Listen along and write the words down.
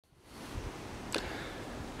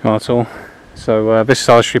Right, all. So this is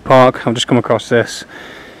Oswestry Park. I've just come across this,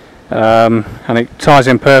 and it ties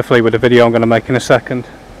in perfectly with the video I'm going to make in a second.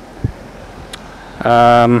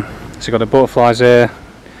 So you've got the butterflies here,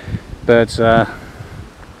 birds there.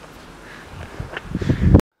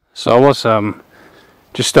 So I was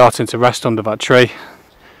just starting to rest under that tree,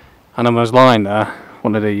 and I was lying there.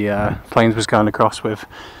 One of the planes was going across with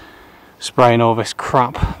spraying all this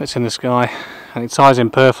crap that's in the sky, and it ties in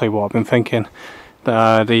perfectly what I've been thinking.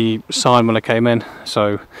 The sign when I came in,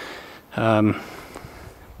 so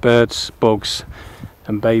birds, bugs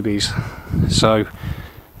and babies. So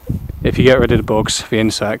if you get rid of the bugs, the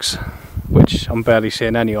insects, which I'm barely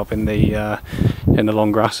seeing any of in the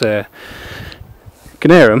long grass here, you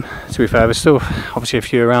can hear them, to be fair. There's still obviously a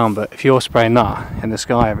few around, but if you're spraying that in the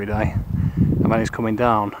sky every day and when it's coming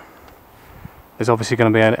down, there's obviously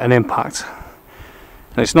going to be an impact.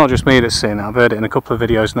 And it's not just me that's seeing it. I've heard it in a couple of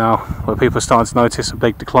videos now where people are starting to notice a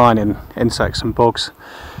big decline in insects and bugs,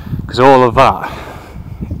 because all of that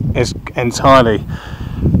is entirely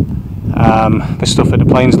the stuff that the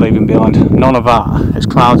plane's leaving behind. None of that is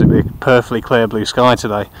clouds. It'd be perfectly clear blue sky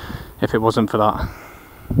today if it wasn't for that.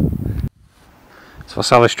 So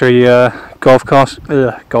that's Oswestry Golf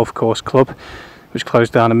Course Club, which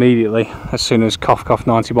closed down immediately as soon as Cough Cough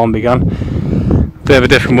 91 began. Bit of a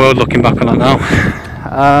different world looking back on that now.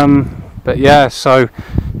 But yeah, so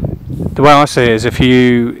the way I see it is,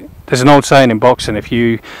 there's an old saying in boxing, if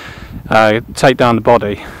you take down the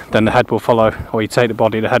body, then the head will follow, or you take the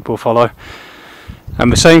body, the head will follow.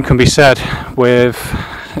 And the same can be said with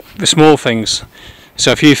the small things.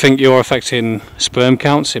 So if you think you're affecting sperm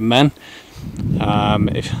counts in men,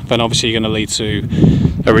 then obviously you're going to lead to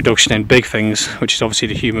a reduction in big things, which is obviously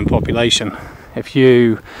the human population.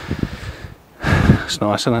 It's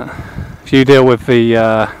nice, isn't it? If you deal with the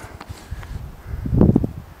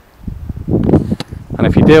and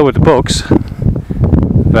if you deal with the bugs,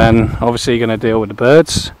 then obviously you're going to deal with the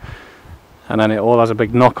birds, and then it all has a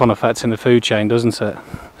big knock-on effect in the food chain, doesn't it?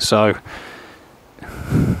 So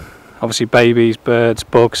obviously babies, birds,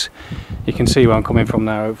 bugs, you can see where I'm coming from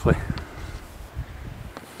now, hopefully.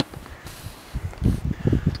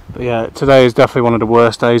 But yeah, today is definitely one of the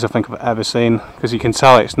worst days I think I've ever seen, because you can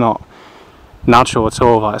tell it's not natural at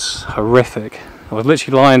all. That's horrific. I was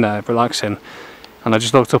literally lying there relaxing, and I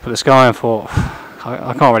just looked up at the sky and thought,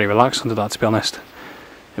 I can't really relax under that, to be honest.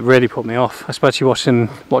 It really put me off, especially watching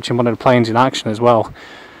one of the planes in action as well.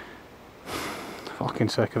 Fucking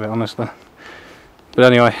sick of it, honestly. But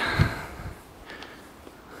anyway,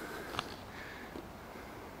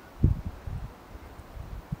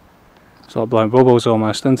 it's like blowing bubbles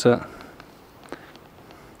almost, isn't it?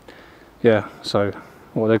 Yeah, so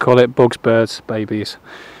what they call it, bugs, birds, babies.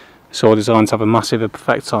 It's all designed to have a massive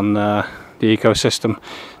effect on the ecosystem.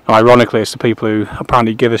 And ironically, it's the people who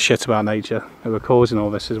apparently give a shit about nature who are causing all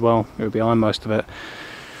this as well, who are behind most of it.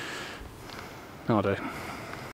 I do.